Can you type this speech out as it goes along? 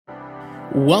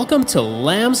Welcome to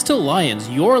Lambs to Lions.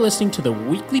 You're listening to the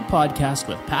weekly podcast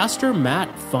with Pastor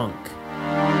Matt Funk.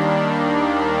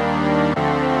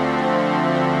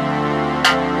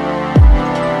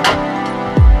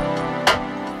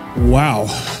 Wow.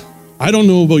 I don't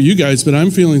know about you guys, but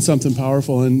I'm feeling something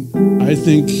powerful, and I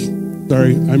think,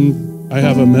 I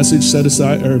have a message set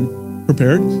aside or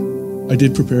prepared. I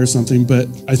did prepare something, but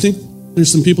I think there's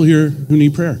some people here who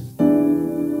need prayer.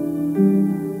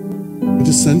 I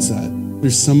just sense that.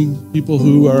 There's some people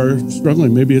who are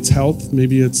struggling. Maybe it's health,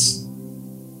 maybe it's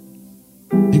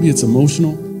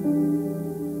emotional.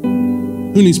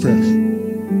 Who needs prayer?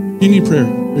 If you need prayer,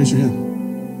 raise your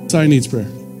hand. Si needs prayer.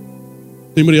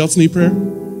 Anybody else need prayer?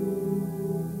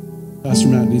 Pastor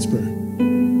Matt needs prayer.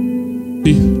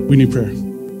 We need prayer.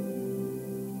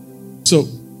 So,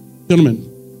 gentlemen,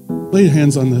 lay your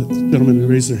hands on the gentlemen and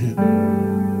raise their hand.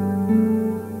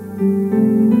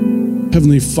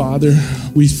 Heavenly Father,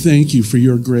 we thank you for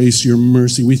your grace, your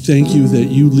mercy. We thank you that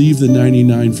you leave the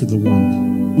 99 for the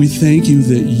one. We thank you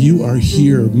that you are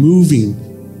here moving.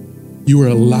 You are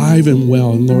alive and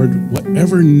well. And Lord,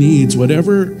 whatever needs,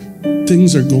 whatever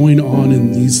things are going on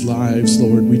in these lives,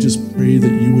 Lord, we just pray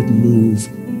that you would move,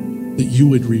 that you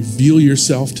would reveal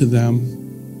yourself to them,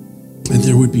 and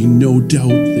there would be no doubt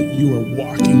that you are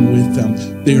walking with them.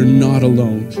 They are not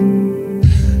alone.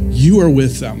 You are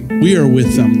with them. We are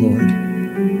with them, Lord.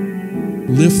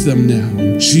 Lift them now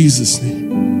in Jesus' name.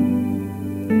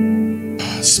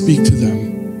 Speak to them.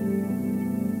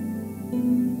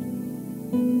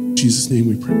 In Jesus' name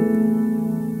we pray.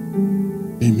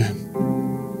 Amen.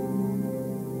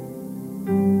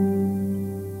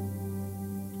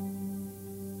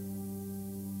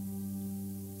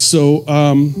 So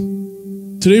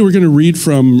today we're going to read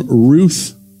from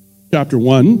Ruth chapter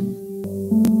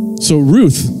 1. So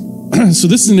Ruth, so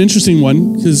this is an interesting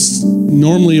one because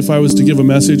normally if I was to give a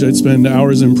message, I'd spend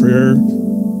hours in prayer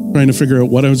trying to figure out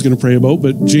what I was going to pray about.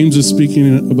 But James is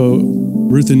speaking about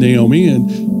Ruth and Naomi.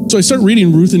 And so I start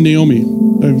reading Ruth and Naomi.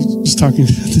 I was just talking,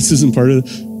 this isn't part of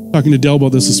talking to Dell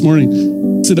about this morning.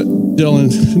 I said, Dell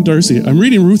and Darcy, I'm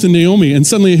reading Ruth and Naomi, and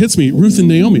suddenly it hits me, Ruth and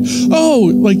Naomi.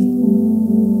 Oh, like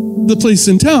the place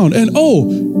in town. And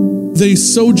they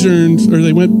sojourned, or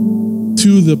they went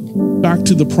back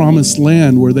to the promised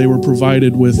land where they were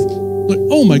provided with, like,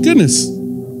 oh my goodness,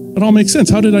 it all makes sense.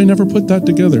 How did I never put that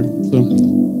together? So,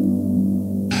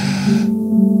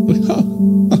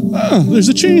 there's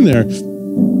a chain there.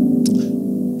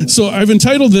 So I've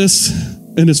entitled this,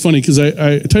 and it's funny because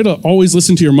I titled Always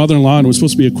Listen to Your Mother-in-Law, and it was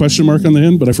supposed to be a question mark on the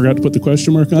end, but I forgot to put the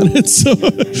question mark on it. So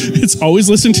it's Always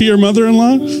Listen to Your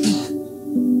Mother-in-Law.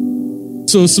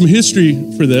 So some history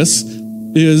for this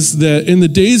is that in the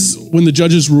days when the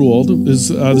judges ruled,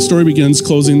 the story begins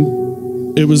closing,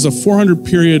 it was a 400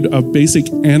 period of basic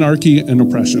anarchy and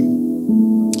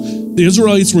oppression. The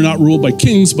Israelites were not ruled by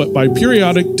kings, but by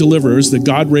periodic deliverers that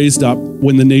God raised up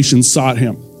when the nation sought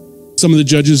him. Some of the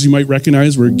judges you might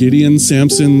recognize were Gideon,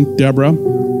 Samson, Deborah.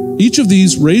 Each of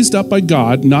these raised up by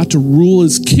God not to rule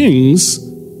as kings,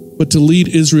 but to lead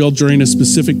Israel during a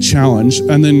specific challenge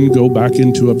and then go back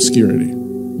into obscurity.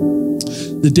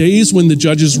 The days when the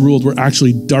judges ruled were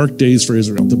actually dark days for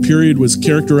Israel. The period was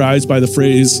characterized by the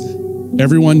phrase,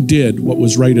 everyone did what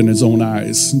was right in his own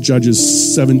eyes. Judges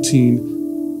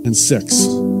 17:6.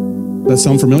 Does that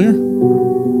sound familiar?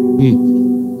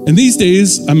 In these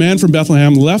days, a man from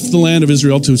Bethlehem left the land of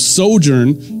Israel to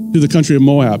sojourn to the country of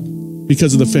Moab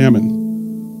because of the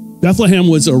famine. Bethlehem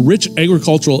was a rich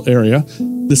agricultural area.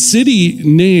 The city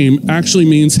name actually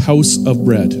means house of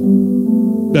bread.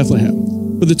 Bethlehem.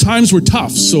 But the times were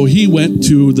tough, so he went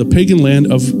to the pagan land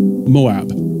of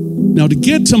Moab. Now, to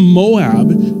get to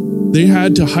Moab, they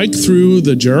had to hike through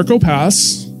the Jericho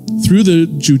Pass, through the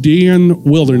Judean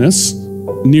wilderness,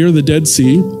 near the Dead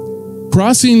Sea,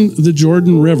 crossing the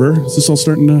Jordan River, is this all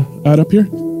starting to add up here?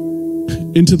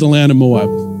 Into the land of Moab.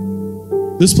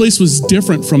 This place was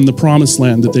different from the promised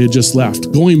land that they had just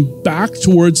left. Going back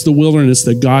towards the wilderness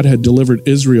that God had delivered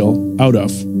Israel out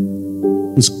of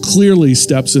was clearly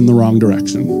steps in the wrong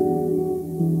direction.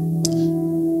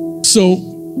 So,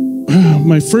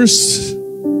 my first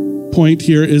point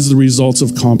here is the results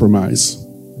of compromise.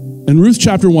 In Ruth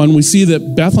chapter 1, we see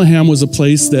that Bethlehem was a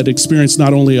place that experienced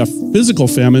not only a physical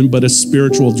famine, but a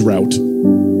spiritual drought.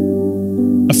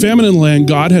 A famine in the land,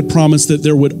 God had promised that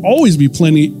there would always be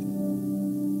plenty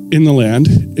in the land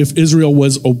if Israel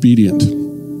was obedient.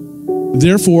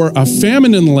 Therefore, a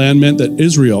famine in the land meant that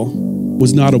Israel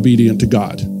was not obedient to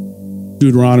God.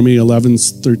 Deuteronomy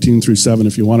 11:13-7,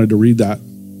 if you wanted to read that.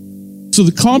 So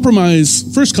the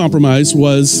first compromise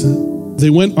was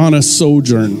they went on a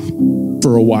sojourn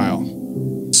for a while.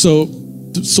 So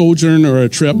sojourn or a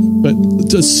trip, but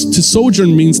to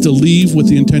sojourn means to leave with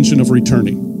the intention of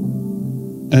returning.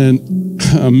 And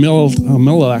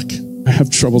Abimelech, I have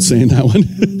trouble saying that one,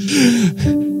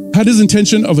 had his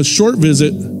intention of a short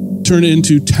visit turn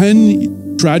into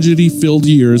 10 tragedy-filled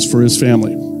years for his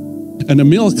family. And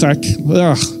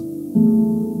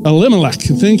Elimelech,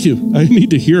 thank you, I need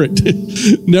to hear it,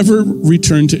 never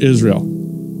returned to Israel.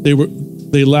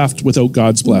 They left without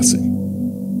God's blessing.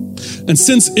 And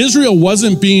since Israel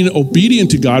wasn't being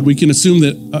obedient to God, we can assume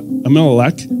that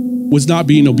Abimelech was not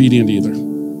being obedient either,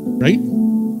 right?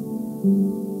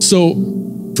 So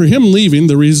for him leaving,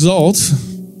 the result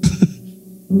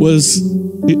was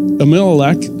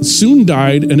Abimelech soon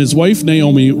died, and his wife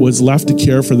Naomi was left to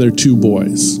care for their 2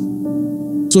 boys.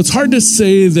 So it's hard to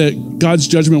say that God's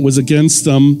judgment was against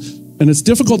them, and it's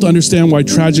difficult to understand why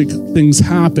tragic things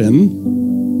happen.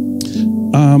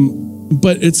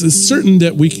 But it's certain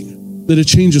that a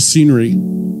change of scenery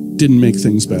didn't make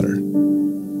things better.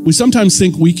 We sometimes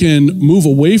think we can move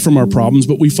away from our problems,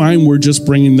 but we find we're just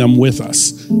bringing them with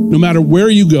us. No matter where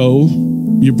you go,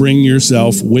 you bring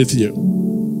yourself with you.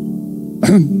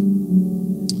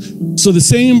 So the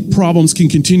same problems can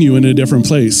continue in a different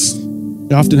place.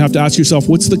 You often have to ask yourself,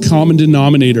 what's the common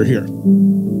denominator here?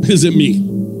 Is it me?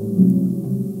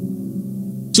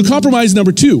 So compromise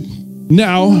number 2.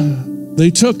 Now, they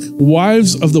took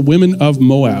wives of the women of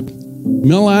Moab.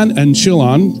 Milan and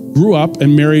Chilon grew up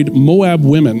and married Moab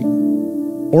women,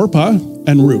 Orpah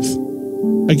and Ruth.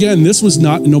 Again, this was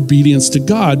not in obedience to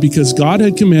God because God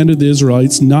had commanded the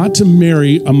Israelites not to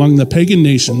marry among the pagan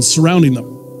nations surrounding them.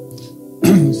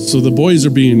 So the boys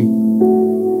are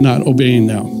not obeying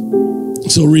now.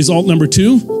 So result number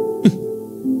 2,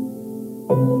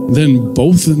 then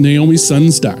both Naomi's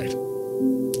sons died.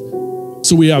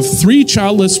 So we have 3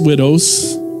 childless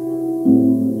widows,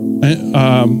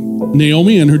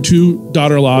 Naomi and her 2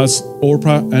 daughter-in-laws,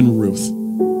 Orpah and Ruth.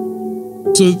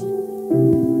 So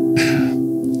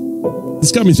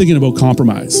this got me thinking about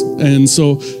compromise. And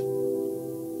so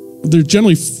there are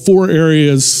generally 4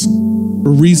 areas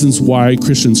or reasons why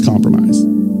Christians compromise.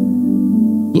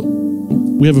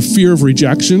 We have a fear of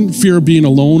rejection, fear of being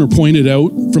alone or pointed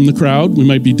out from the crowd. We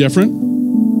might be different.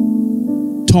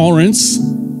 Tolerance.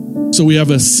 So we have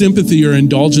a sympathy or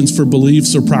indulgence for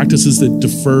beliefs or practices that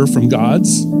differ from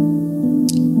God's.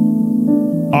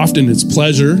 Often it's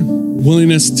pleasure,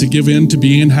 willingness to give in to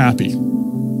being happy.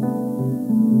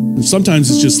 And sometimes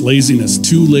it's just laziness,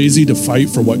 too lazy to fight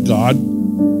for what God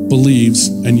believes,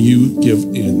 and you give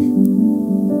in.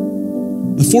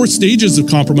 The 4 stages of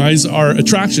compromise are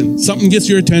attraction. Something gets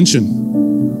your attention.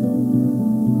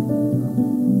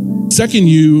 Second,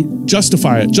 you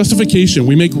justify it. Justification.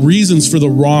 We make reasons for the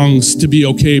wrongs to be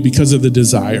okay because of the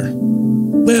desire.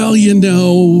 Well,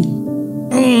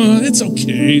 it's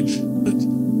okay.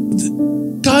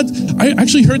 God, I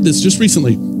actually heard this just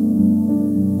recently.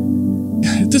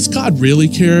 Does God really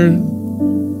care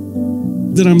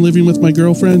that I'm living with my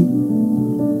girlfriend?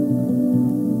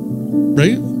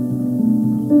 Right?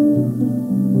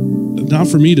 Not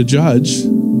for me to judge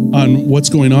on what's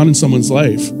going on in someone's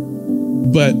life,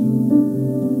 but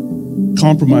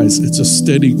compromise, it's a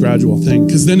steady, gradual thing.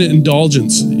 Because then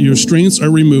indulgence, your strengths are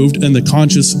removed and the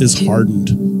conscience is hardened.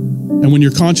 And when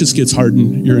your conscience gets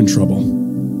hardened, you're in trouble.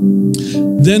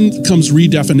 Then comes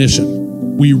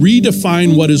redefinition. We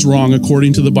redefine what is wrong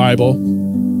according to the Bible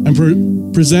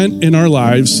and present in our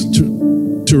lives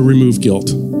to remove guilt.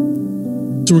 So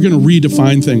we're going to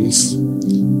redefine things.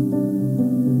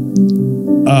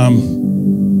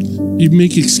 You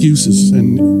make excuses,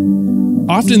 and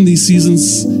often in these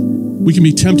seasons, we can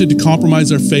be tempted to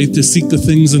compromise our faith, to seek the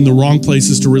things in the wrong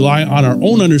places, to rely on our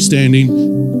own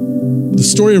understanding. The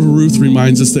story of Ruth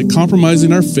reminds us that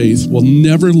compromising our faith will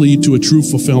never lead to a true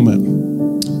fulfillment.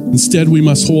 Instead, we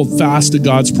must hold fast to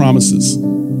God's promises,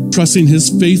 trusting His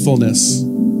faithfulness,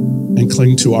 and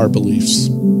cling to our beliefs.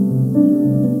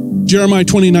 Jeremiah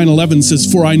 29:11 says,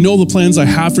 "For I know the plans I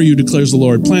have for you, declares the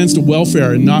Lord, plans to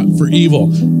welfare and not for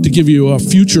evil, to give you a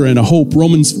future and a hope."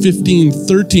 Romans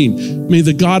 15:13, "May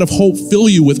the God of hope fill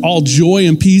you with all joy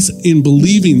and peace in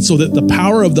believing, so that the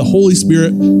power of the Holy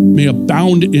Spirit may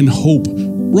abound in hope."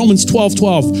 Romans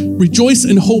 12:12, "Rejoice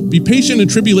in hope, be patient in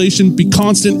tribulation, be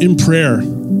constant in prayer."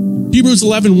 Hebrews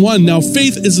 11:1, "Now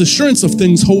faith is assurance of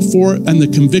things hoped for and the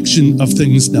conviction of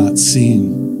things not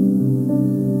seen."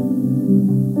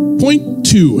 Point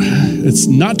 2, it's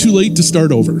not too late to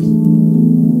start over.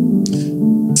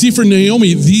 See, for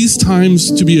Naomi, these times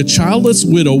to be a childless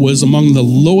widow was among the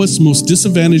lowest, most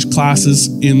disadvantaged classes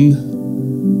in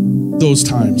those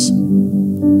times.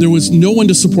 There was no one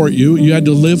to support you. You had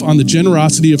to live on the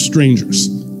generosity of strangers.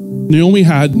 Naomi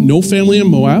had no family in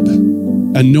Moab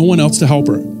and no one else to help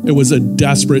her. It was a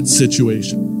desperate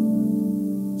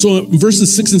situation. So in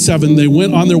verses 6 and 7, they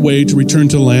went on their way to return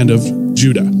to the land of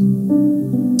Judah.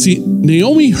 See,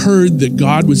 Naomi heard that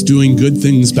God was doing good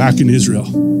things back in Israel.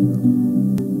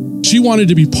 She wanted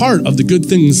to be part of the good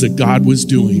things that God was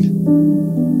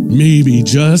doing. Maybe,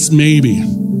 just maybe.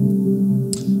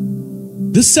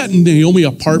 This set Naomi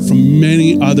apart from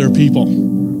many other people.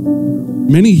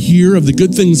 Many hear of the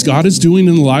good things God is doing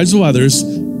in the lives of others,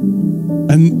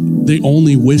 and they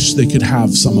only wish they could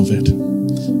have some of it.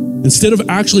 Instead of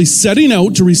actually setting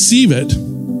out to receive it,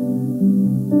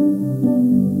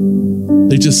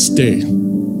 they just stay.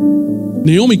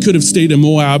 Naomi could have stayed in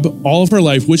Moab all of her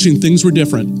life, wishing things were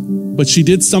different, but she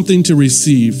did something to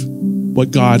receive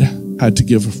what God had to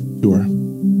give to her.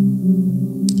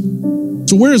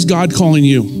 So where is God calling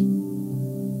you?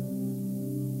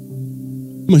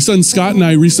 My son Scott and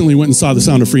I recently went and saw The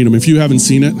Sound of Freedom. If you haven't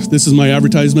seen it, this is my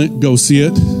advertisement. Go see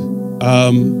it.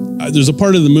 There's a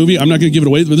part of the movie, I'm not going to give it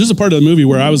away, but there's a part of the movie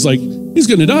where I was like, he's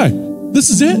going to die. This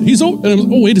is it. He's old. And I'm like,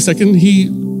 oh, wait a second.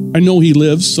 I know he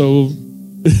lives, so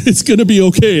it's going to be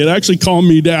okay. It actually calmed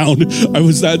me down. It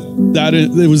was that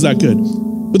good.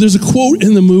 But there's a quote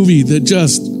in the movie that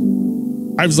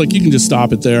I was like, you can just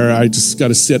stop it there. I just got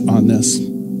to sit on this.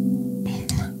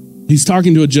 He's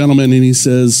talking to a gentleman and he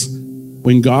says,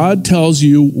 when God tells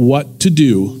you what to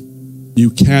do, you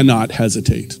cannot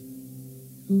hesitate.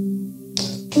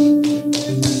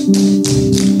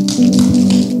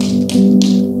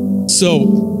 So,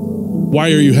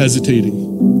 why are you hesitating?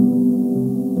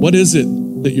 What is it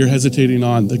that you're hesitating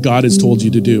on that God has told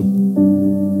you to do?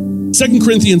 2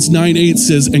 Corinthians 9:8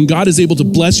 says, and God is able to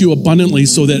bless you abundantly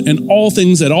so that in all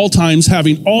things at all times,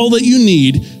 having all that you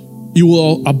need, you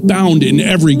will abound in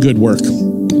every good work.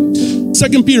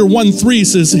 2 Peter 1:3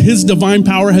 says, his divine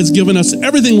power has given us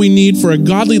everything we need for a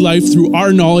godly life through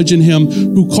our knowledge in him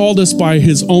who called us by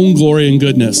his own glory and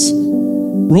goodness.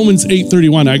 Romans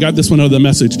 8:31, I got this one out of the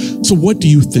Message. So what do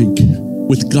you think?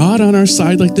 With God on our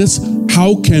side like this,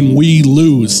 how can we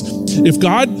lose? If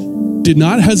God did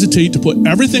not hesitate to put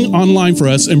everything online for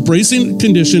us, embracing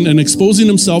condition and exposing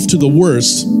himself to the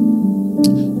worst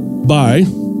by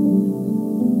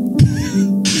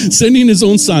sending his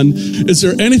own son, is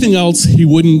there anything else he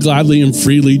wouldn't gladly and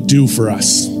freely do for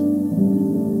us?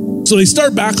 So they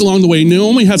start back along the way.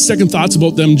 Naomi has second thoughts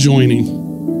about them joining.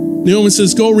 Naomi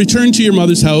says, go return to your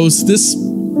mother's house. This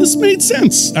made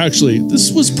sense, actually.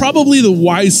 This was probably the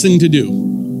wise thing to do.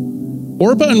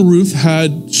 Orpah and Ruth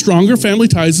had stronger family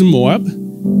ties in Moab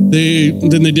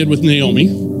than they did with Naomi.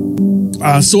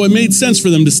 So it made sense for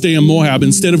them to stay in Moab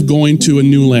instead of going to a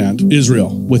new land,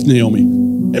 Israel, with Naomi.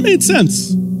 It made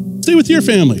sense. Stay with your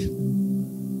family.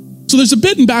 So there's a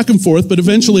bit in back and forth, but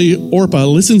eventually Orpah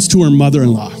listens to her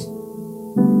mother-in-law.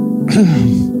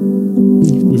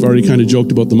 We've already kind of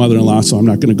joked about the mother-in-law, so I'm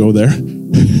not going to go there.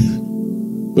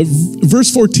 But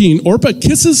verse 14, Orpah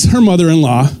kisses her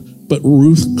mother-in-law, but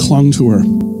Ruth clung to her.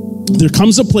 There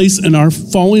comes a place in our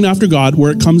following after God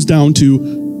where it comes down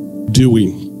to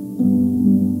doing.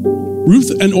 Ruth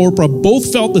and Orpah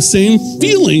both felt the same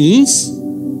feelings,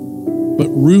 but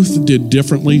Ruth did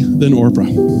differently than Orpah.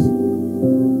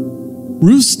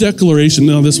 Ruth's declaration,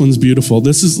 now this one's beautiful.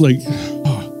 This is like,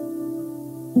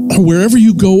 wherever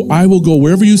you go, I will go.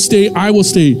 Wherever you stay, I will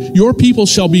stay. Your people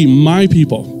shall be my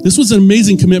people. This was an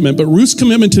amazing commitment, but Ruth's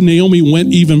commitment to Naomi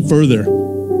went even further.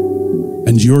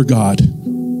 And your God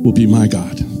will be my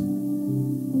God.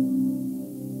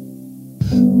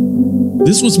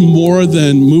 This was more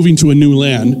than moving to a new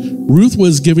land. Ruth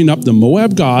was giving up the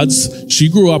Moab gods she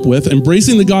grew up with,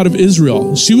 embracing the God of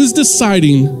Israel. She was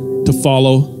deciding to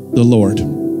follow the Lord.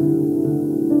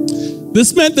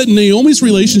 This meant that Naomi's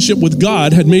relationship with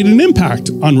God had made an impact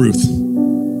on Ruth.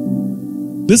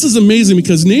 This is amazing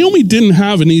because Naomi didn't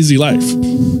have an easy life.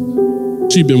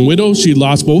 She'd been widowed, she'd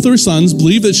lost both her sons,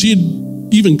 believed that she had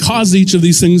even caused each of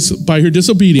these things by her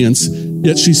disobedience,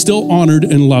 yet she still honored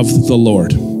and loved the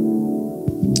Lord.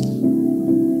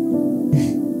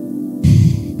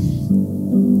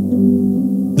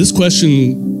 This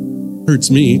question hurts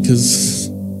me because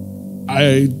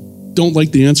I don't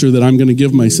like the answer that I'm going to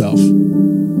give myself.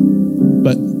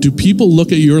 But do people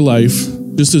look at your life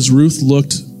just as Ruth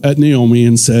looked at Naomi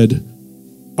and said,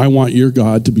 I want your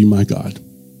God to be my God?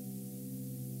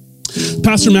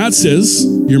 Pastor Matt says,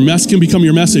 your mess can become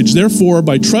your message. Therefore,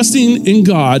 by trusting in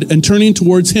God and turning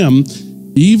towards him,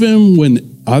 even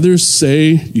when others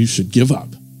say you should give up,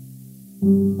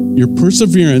 your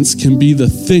perseverance can be the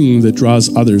thing that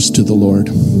draws others to the Lord.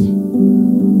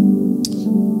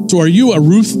 So are you a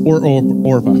Ruth or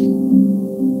Orpah?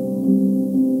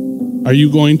 Are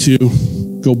you going to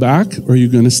go back or are you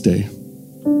going to stay?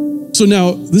 So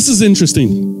now, this is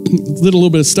interesting. Did a little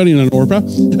bit of studying on Orpah,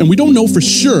 and we don't know for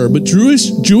sure, but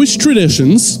Jewish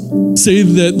traditions say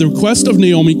that the request of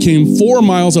Naomi came 4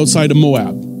 miles outside of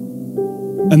Moab,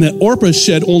 and that Orpah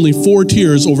shed only 4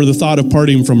 tears over the thought of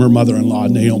parting from her mother-in-law,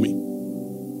 Naomi.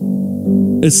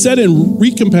 It said in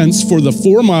recompense for the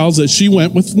 4 miles that she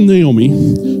went with Naomi,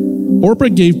 Orpah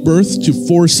gave birth to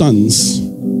 4 sons.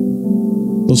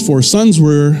 Those 4 sons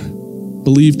were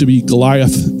believed to be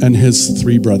Goliath and his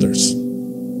 3 brothers.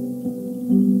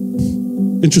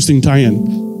 Interesting tie-in,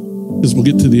 because we'll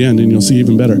get to the end and you'll see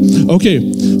even better.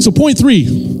 Okay, so point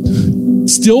 3,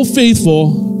 still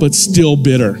faithful, but still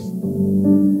bitter.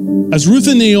 As Ruth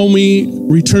and Naomi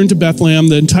returned to Bethlehem,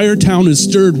 the entire town is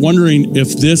stirred, wondering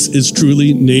if this is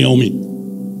truly Naomi.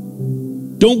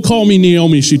 Don't call me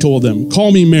Naomi, she told them.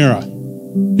 Call me Mara,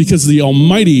 because the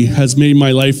Almighty has made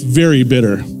my life very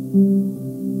bitter.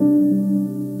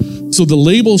 So the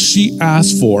label she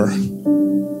asked for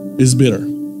is bitter.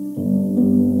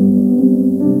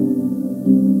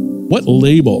 What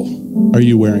label are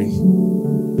you wearing?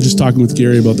 I was just talking with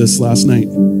Gary about this last night.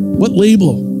 What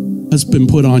label has been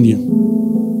put on you?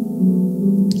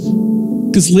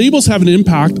 Because labels have an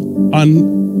impact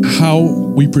on how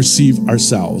we perceive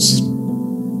ourselves.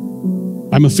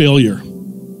 I'm a failure.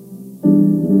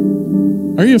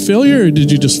 Are you a failure, or did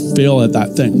you just fail at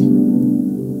that thing?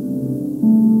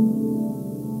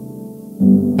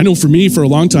 I know for me, for a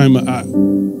long time,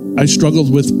 I struggled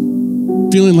with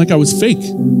feeling like I was fake.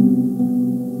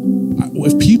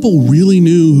 If people really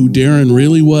knew who Darren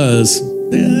really was,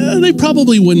 they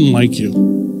probably wouldn't like you.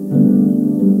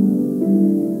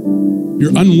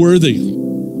 You're unworthy.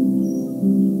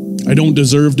 I don't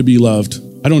deserve to be loved.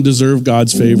 I don't deserve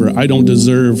God's favor. I don't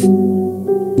deserve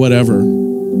whatever.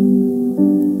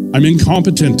 I'm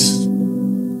incompetent.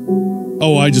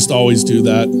 Oh, I just always do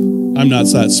that. I'm not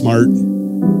that smart.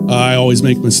 I always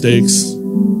make mistakes.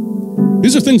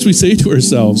 These are things we say to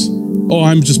ourselves. Oh,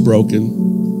 I'm just broken.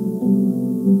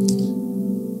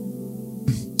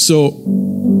 So,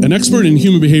 an expert in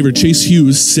human behavior, Chase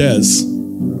Hughes, says,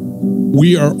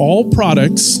 we are all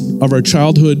products of our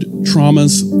childhood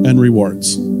traumas and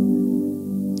rewards.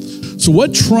 So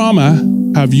what trauma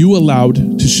have you allowed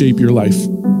to shape your life?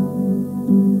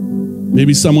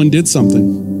 Maybe someone did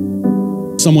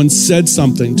something. Someone said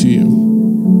something to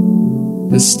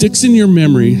you. It sticks in your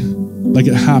memory like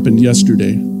it happened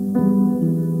yesterday.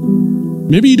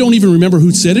 Maybe you don't even remember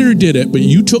who said it or did it, but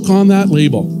you took on that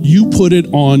label. You put it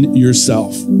on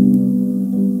yourself.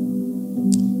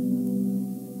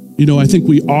 You know, I think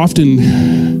we often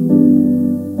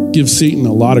give Satan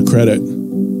a lot of credit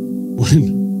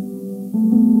when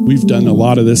we've done a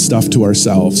lot of this stuff to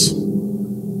ourselves.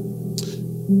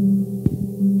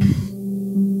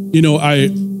 You know, I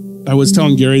was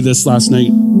telling Gary this last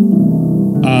night.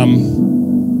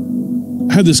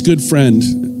 I had this good friend,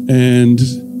 and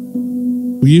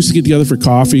we used to get together for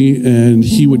coffee, and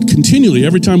he would continually,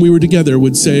 every time we were together,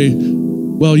 would say,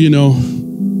 well, you know,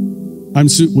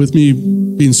 with me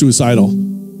being suicidal,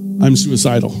 I'm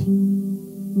suicidal.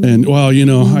 And, well, you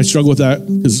know, I struggle with that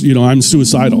because, you know, I'm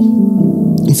suicidal.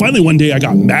 And finally, one day I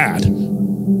got mad.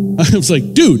 I was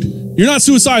like, dude, you're not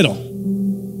suicidal.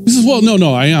 He says, well,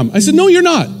 no, I am. I said, no, you're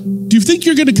not. Do you think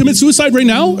you're going to commit suicide right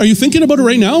now? Are you thinking about it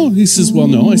right now? He says, well,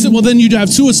 no. I said, well, then you'd have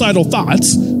suicidal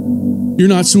thoughts. You're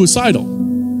not suicidal.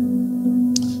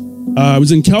 I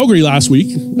was in Calgary last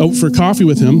week, out for coffee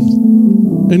with him,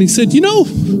 and he said, you know,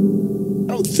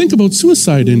 I don't think about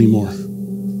suicide anymore.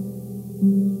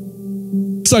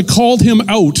 So I called him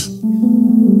out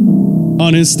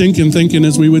on his stinking thinking,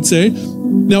 as we would say.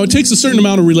 Now, it takes a certain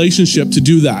amount of relationship to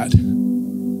do that.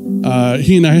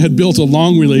 He and I had built a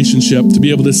long relationship to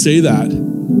be able to say that.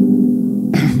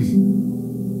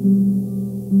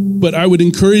 But I would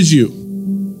encourage you,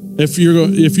 if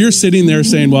you're sitting there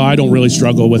saying, well, I don't really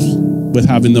struggle with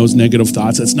having those negative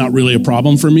thoughts, that's not really a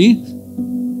problem for me,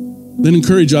 then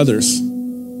encourage others.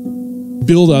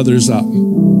 Build others up.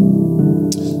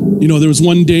 You know, there was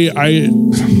one day I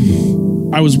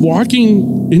was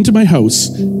walking into my house,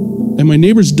 and my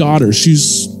neighbor's daughter,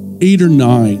 she's 8 or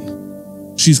 9.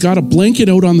 She's got a blanket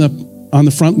out on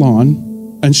the front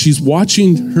lawn, and she's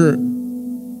watching her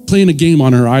playing a game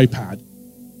on her iPad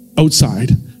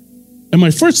outside. And my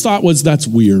first thought was, that's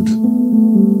weird.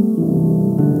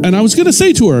 And I was going to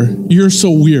say to her, you're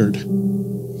so weird.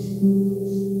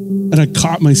 And I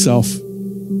caught myself.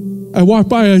 I walked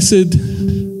by, I said,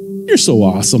 you're so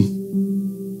awesome.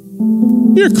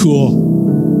 You're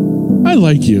cool. I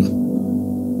like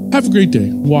you. Have a great day.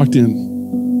 Walked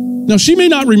in. Now, she may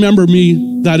not remember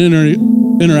that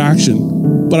interaction,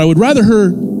 But I would rather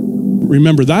her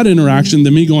remember that interaction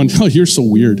than me going, oh, you're so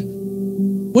weird.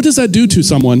 What does that do to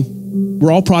someone?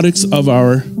 We're all products of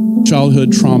our childhood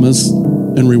traumas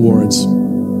and rewards.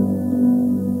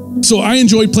 So I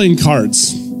enjoyed playing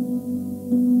cards.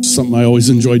 Something I always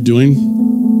enjoyed doing.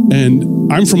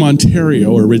 And I'm from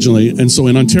Ontario originally. And so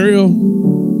in Ontario,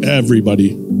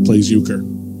 everybody plays euchre.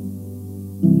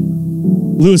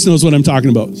 Lewis knows what I'm talking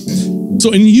about.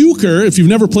 So in euchre, if you've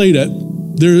never played it,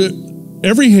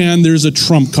 every hand there's a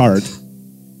trump card.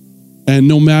 And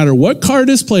no matter what card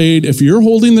is played, if you're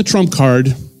holding the trump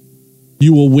card,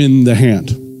 you will win the hand.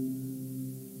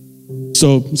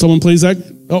 So someone plays that,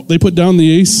 oh, they put down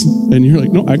the ace, and you're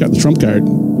like, no, I got the trump card.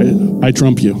 I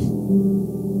trump you.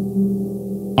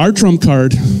 Our trump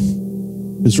card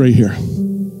is right here.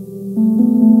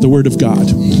 The Word of God.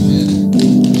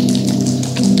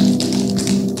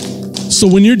 So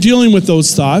when you're dealing with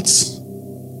those thoughts,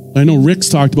 I know Rick's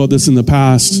talked about this in the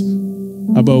past,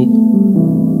 about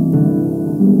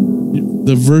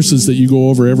the verses that you go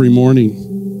over every morning.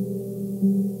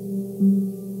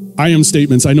 I am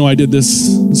statements. I know I did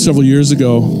this several years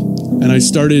ago, and I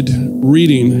started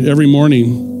reading every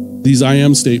morning these I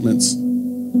am statements.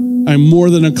 I'm more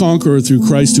than a conqueror through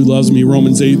Christ who loves me,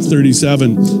 Romans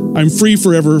 8:37. I'm free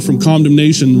forever from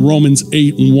condemnation, Romans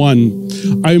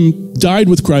 8:1. I'm died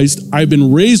with Christ. I've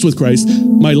been raised with Christ.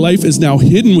 My life is now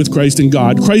hidden with Christ in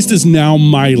God. Christ is now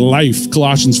my life,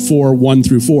 Colossians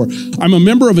 4:1-4. I'm a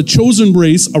member of a chosen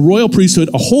race, a royal priesthood,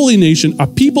 a holy nation, a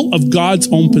people of God's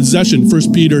own possession,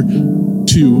 1 Peter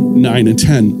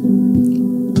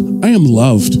 2:9-10. I am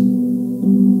loved.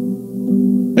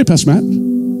 Hey, Pastor Matt.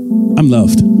 I'm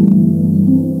loved.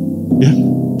 Yeah.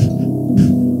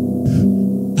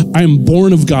 I am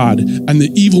born of God, and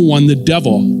the evil one, the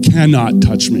devil, cannot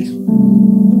touch me.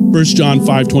 1 John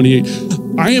 5:28.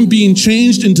 I am being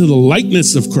changed into the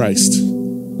likeness of Christ.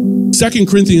 2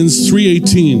 Corinthians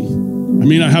 3:18. I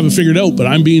mean, I haven't figured it out, but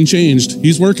I'm being changed.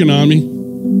 He's working on me.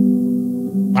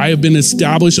 I have been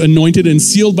established, anointed, and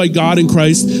sealed by God in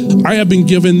Christ. I have been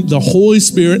given the Holy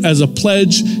Spirit as a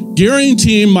pledge,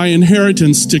 guaranteeing my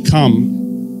inheritance to come.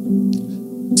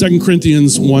 2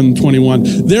 Corinthians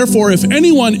 1:21. Therefore, if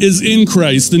anyone is in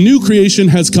Christ, the new creation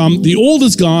has come, the old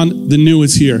is gone, the new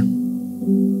is here.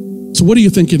 So what are you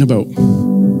thinking about?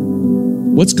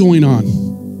 What's going on?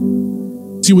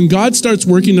 See, when God starts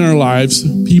working in our lives,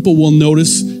 people will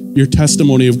notice your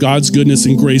testimony of God's goodness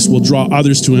and grace will draw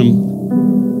others to him.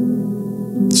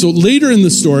 So later in the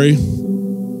story,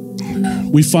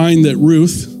 we find that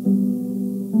Ruth,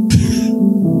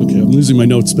 okay, I'm losing my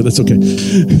notes, but that's okay.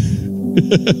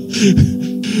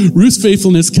 Ruth's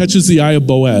faithfulness catches the eye of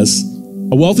Boaz,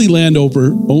 a wealthy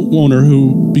landowner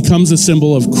who becomes a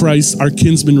symbol of Christ, our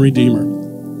kinsman redeemer.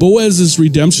 Boaz's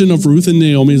redemption of Ruth and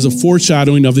Naomi is a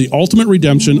foreshadowing of the ultimate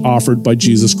redemption offered by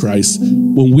Jesus Christ.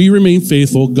 When we remain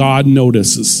faithful, God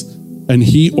notices and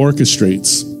he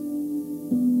orchestrates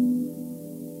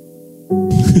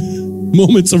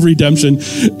moments of redemption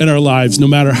in our lives, no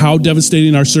matter how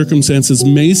devastating our circumstances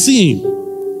may seem.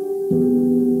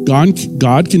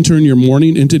 God can turn your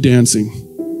mourning into dancing.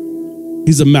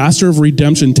 He's a master of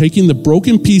redemption, taking the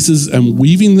broken pieces and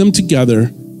weaving them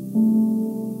together,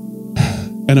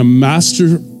 and a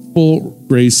masterful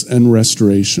grace and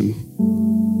restoration.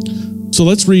 So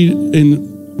let's read in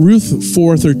Ruth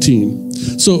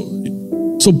 4:13.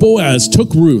 So Boaz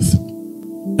took Ruth,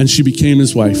 and she became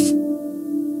his wife.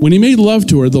 When he made love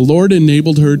to her, the Lord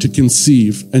enabled her to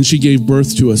conceive, and she gave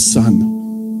birth to a son.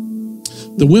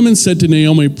 The women said to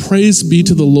Naomi, "Praise be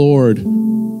to the Lord,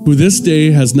 who this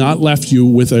day has not left you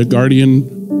without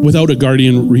a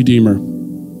guardian redeemer.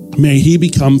 May he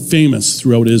become famous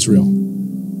throughout Israel.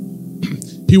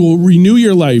 He will renew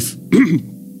your life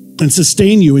and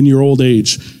sustain you in your old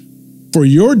age. For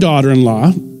your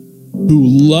daughter-in-law, who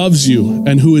loves you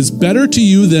and who is better to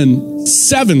you than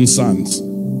 7 sons."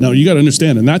 Now you got to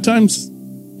understand, in that times,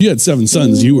 you had 7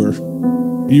 sons. You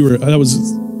were that was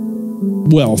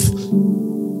wealth.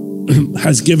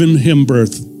 Has given him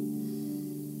birth.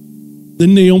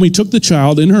 Then Naomi took the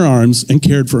child in her arms and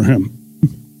cared for him.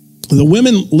 The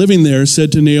women living there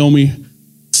said, Naomi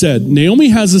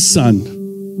has a son,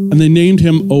 and they named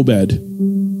him Obed.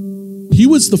 He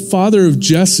was the father of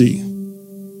Jesse,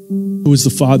 who was the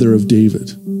father of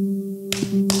David.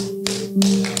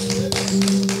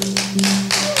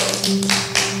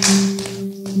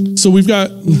 So we've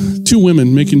got 2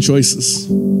 women making choices.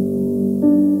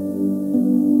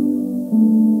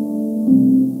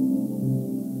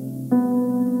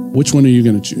 Which one are you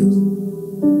going to choose?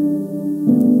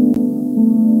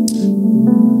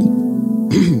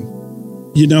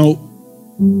 You know,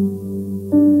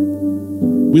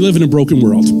 We live in a broken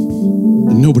world,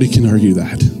 and nobody can argue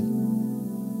that.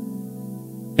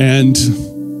 And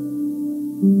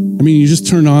I mean, you just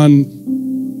turn on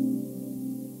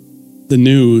the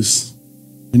news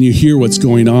and you hear what's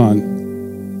going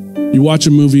on. You watch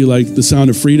a movie like The Sound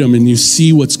of Freedom and you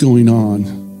see what's going on.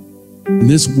 And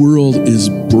this world is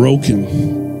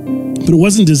broken. But it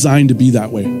wasn't designed to be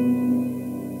that way.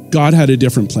 God had a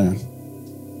different plan.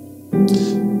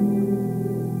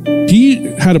 He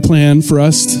had a plan for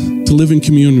us to live in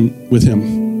communion with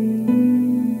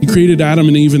him. He created Adam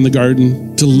and Eve in the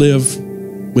garden to live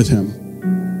with him.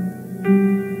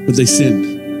 But they sinned.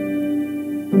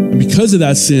 And because of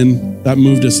that sin, that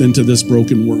moved us into this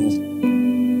broken world.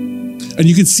 And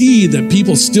you can see that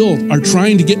people still are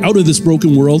trying to get out of this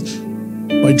broken world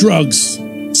by drugs,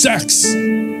 sex,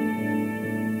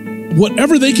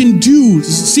 whatever they can do,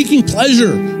 seeking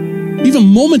pleasure, even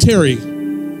momentary,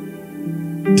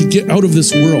 to get out of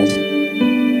this world.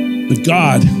 But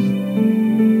God,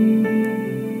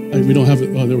 we don't have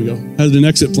it. Oh, there we go. Has an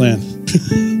exit plan.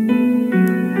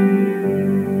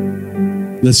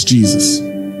 That's Jesus.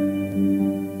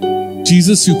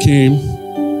 Jesus who came,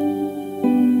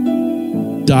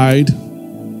 died,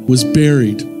 was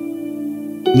buried,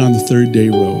 and on the third day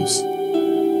rose.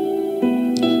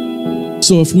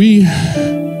 So if we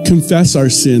confess our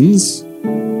sins,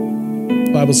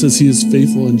 the Bible says he is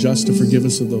faithful and just to forgive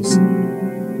us of those.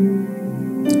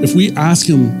 If we ask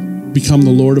him to become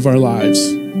the Lord of our lives,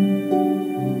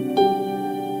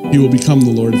 he will become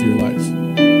the Lord of your life.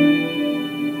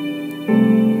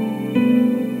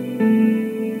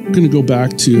 I'm going to go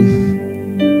back to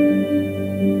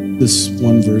this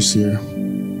one verse here.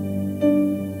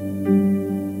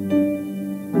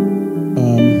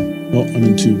 I'm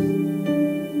in 2.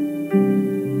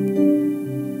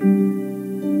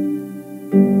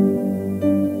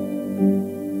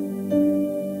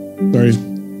 Sorry,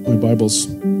 my Bible's.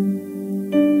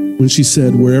 When she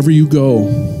said, wherever you go,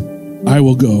 I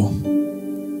will go.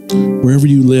 Wherever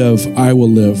you live, I will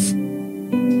live.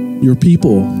 Your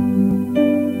people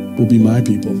will be my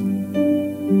people.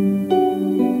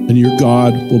 And your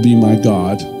God will be my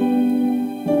God.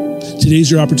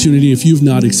 Today's your opportunity. If you've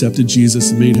not accepted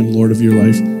Jesus and made him Lord of your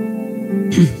life,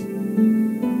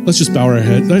 let's just bow our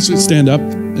heads. Let's just stand up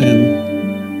and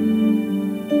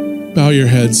bow your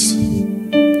heads.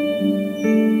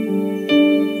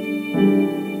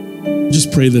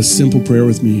 Just pray this simple prayer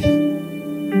with me.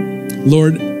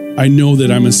 Lord, I know that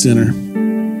I'm a sinner.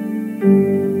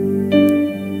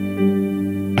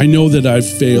 I know that I've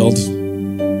failed.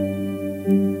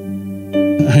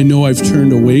 I know I've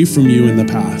turned away from you in the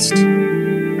past.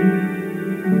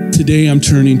 Today I'm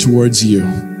turning towards you.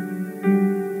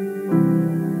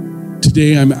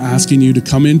 Today I'm asking you to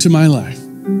come into my life,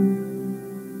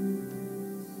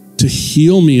 to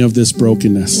heal me of this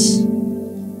brokenness,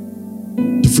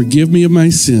 to forgive me of my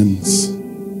sins,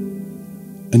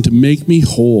 and to make me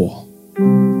whole.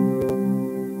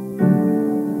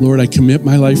 Lord, I commit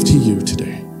my life to you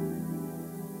today.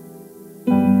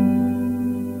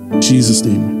 In Jesus'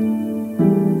 name.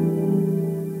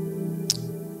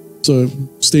 So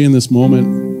stay in this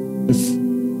moment. If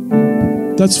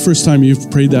that's the first time you've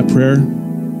prayed that prayer,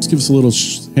 just give us a little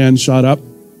hand shot up.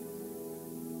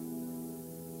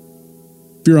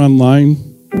 If you're online,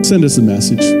 send us a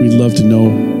message. We'd love to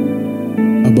know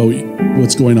about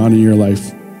what's going on in your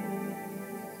life.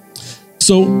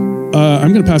 So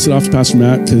I'm going to pass it off to Pastor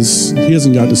Matt because he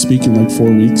hasn't got to speak in like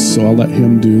 4 weeks. So I'll let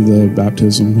him do the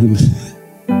baptism.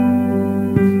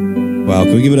 Wow,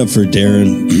 can we give it up for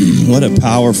Darren? What a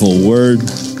powerful word.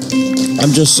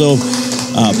 I'm just so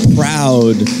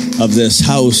proud of this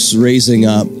house raising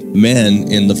up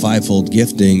men in the fivefold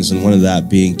giftings, and one of that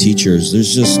being teachers.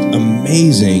 There's just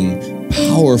amazing,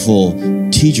 powerful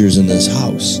teachers in this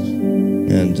house.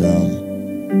 And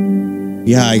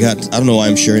I don't know why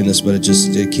I'm sharing this, but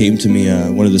it came to me.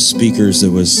 One of the speakers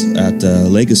that was at the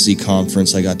Legacy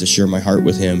Conference, I got to share my heart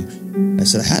with him. I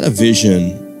said, I had a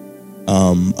vision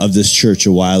of this church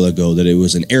a while ago that it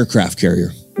was an aircraft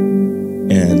carrier.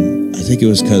 And I think it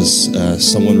was because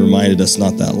someone reminded us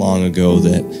not that long ago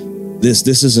that this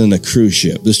isn't a cruise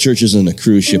ship. This church isn't a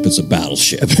cruise ship. It's a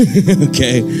battleship.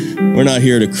 Okay? We're not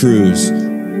here to cruise.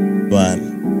 But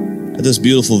at this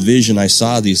beautiful vision, I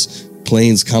saw these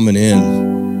planes coming in.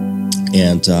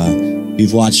 And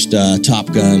you've watched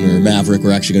Top Gun or Maverick.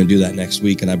 We're actually going to do that next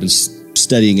week. And I've been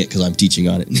studying it because I'm teaching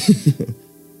on it.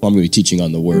 Well, I'm going to be teaching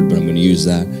on the word, but I'm going to use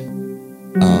that.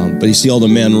 But you see all the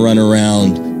men run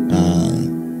around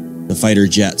the fighter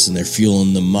jets, and they're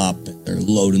fueling them up. And they're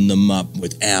loading them up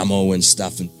with ammo and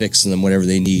stuff and fixing them whatever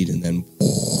they need. And then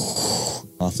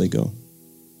off they go.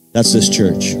 That's this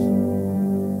church.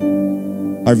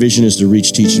 Our vision is to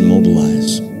reach, teach, and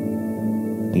mobilize.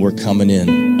 And we're coming in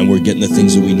and we're getting the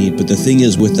things that we need. But the thing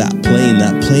is, with that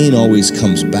plane always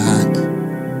comes back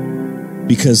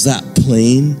because that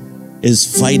plane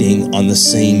is fighting on the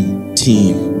same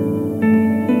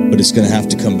team. But it's going to have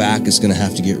to come back. It's going to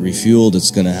have to get refueled.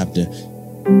 It's going to have to...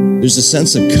 There's a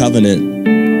sense of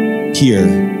covenant here,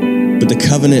 but the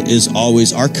covenant is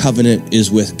always... Our covenant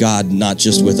is with God, not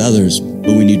just with others,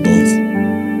 but we need both.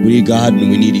 We need God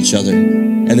and we need each other.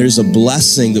 And there's a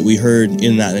blessing that we heard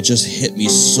in that, and it just hit me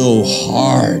so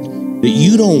hard that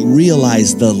you don't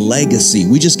realize the legacy.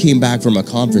 We just came back from a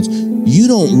conference. You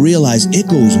don't realize it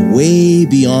goes way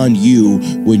beyond you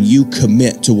when you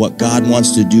commit to what God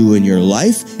wants to do in your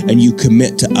life and you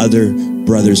commit to other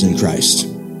brothers in Christ.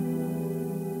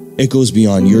 It goes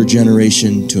beyond your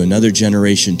generation to another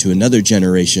generation to another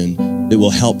generation that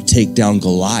will help take down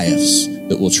Goliaths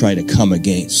that will try to come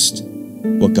against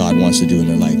what God wants to do in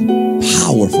their life.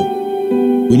 Powerful.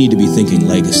 We need to be thinking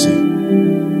legacy.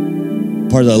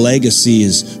 Part of the legacy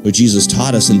is what Jesus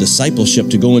taught us in discipleship,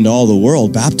 to go into all the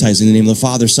world, baptizing in the name of the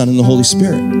Father, Son, and the Holy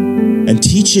Spirit, and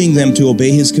teaching them to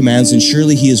obey his commands, and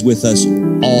surely he is with us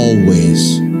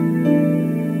always.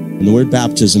 And the word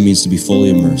baptism means to be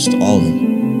fully immersed, all of it.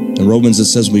 In Romans it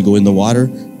says when we go in the water,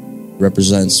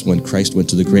 represents when Christ went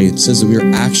to the grave. It says that we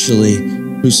are actually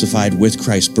crucified with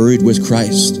Christ, buried with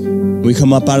Christ. When we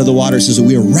come up out of the water, it says that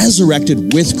we are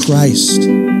resurrected with Christ.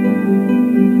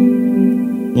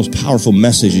 Most powerful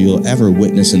message you'll ever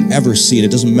witness and ever see. And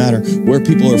it doesn't matter where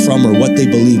people are from or what they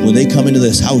believe. When they come into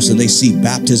this house and they see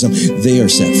baptism, they are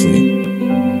set free.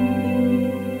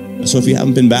 So if you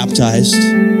haven't been baptized,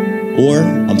 or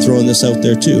I'm throwing this out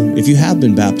there too, if you have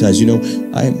been baptized, you know,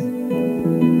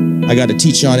 I got to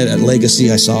teach on it at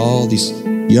Legacy. I saw all these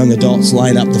young adults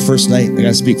line up the first night. I got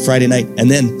to speak Friday night.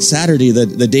 And then Saturday,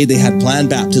 the day they had planned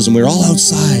baptism, we were all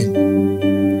outside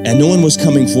and no one was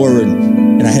coming forward.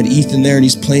 And I had Ethan there and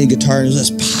he's playing guitar and it was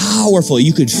just powerful.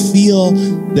 You could feel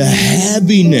the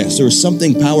heaviness. There was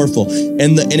something powerful.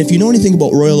 And if you know anything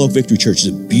about Royal Oak Victory Church, it's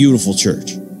a beautiful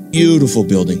church, beautiful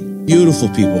building, beautiful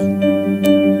people.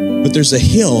 But there's a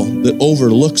hill that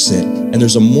overlooks it and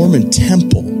there's a Mormon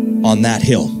temple on that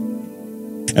hill.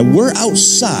 And we're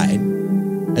outside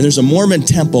and there's a Mormon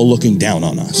temple looking down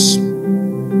on us.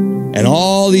 And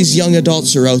all these young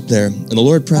adults are out there, and the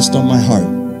Lord pressed on my heart,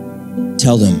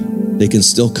 tell them they can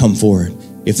still come forward.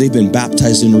 If they've been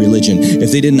baptized in religion,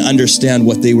 if they didn't understand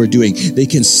what they were doing, they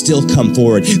can still come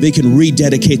forward. They can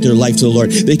rededicate their life to the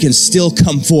Lord. They can still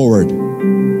come forward.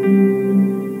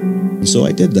 And so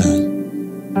I did that.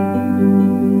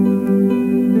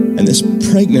 And this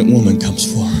pregnant woman comes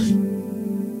forward.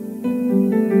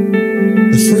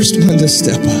 The first one to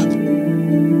step up.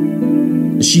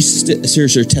 She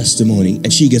shares her testimony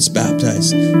and she gets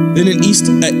baptized. Then an East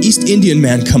Indian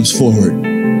man comes forward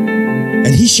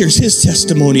and he shares his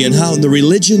testimony and how the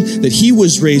religion that he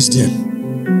was raised in,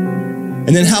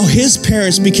 and then how his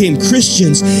parents became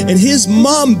Christians and his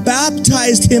mom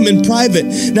baptized him in private.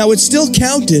 Now it still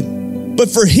counted, but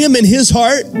for him in his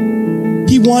heart,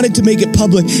 he wanted to make it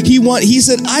public. He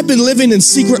said, I've been living in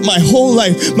secret my whole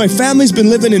life. My family's been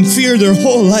living in fear their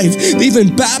whole life. They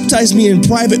even baptized me in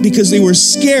private because they were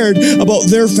scared about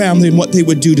their family and what they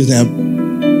would do to them.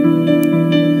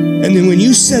 And then when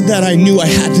you said that, I knew I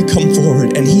had to come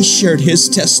forward. And he shared his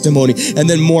testimony. And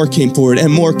then more came forward,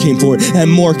 and more came forward,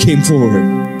 and more came forward.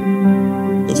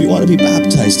 So if you want to be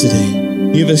baptized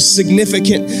today, you have a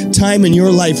significant time in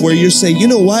your life where you're saying, you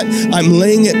know what? I'm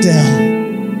laying it down.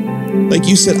 Like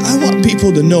you said, I want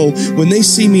people to know when they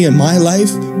see me in my life,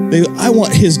 I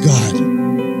want his God.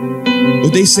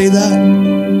 Would they say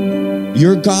that?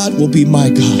 Your God will be my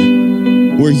God.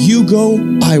 Where you go,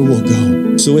 I will go.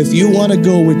 So if you want to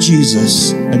go with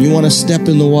Jesus and you want to step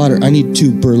in the water, I need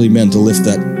 2 burly men to lift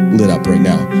that lid up right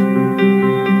now.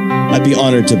 I'd be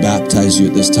honored to baptize you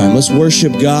at this time. Let's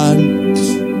worship God.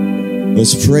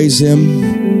 Let's praise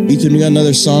him. Ethan, we got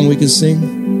another song we can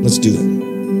sing? Let's do it.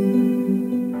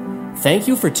 Thank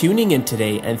you for tuning in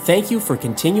today, and thank you for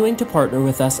continuing to partner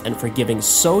with us and for giving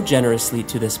so generously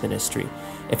to this ministry.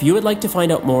 If you would like to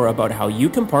find out more about how you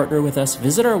can partner with us,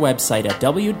 visit our website at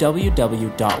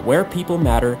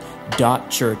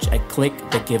www.wherepeoplematter.church and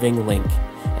click the giving link.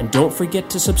 And don't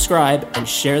forget to subscribe and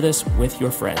share this with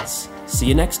your friends. See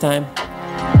you next time.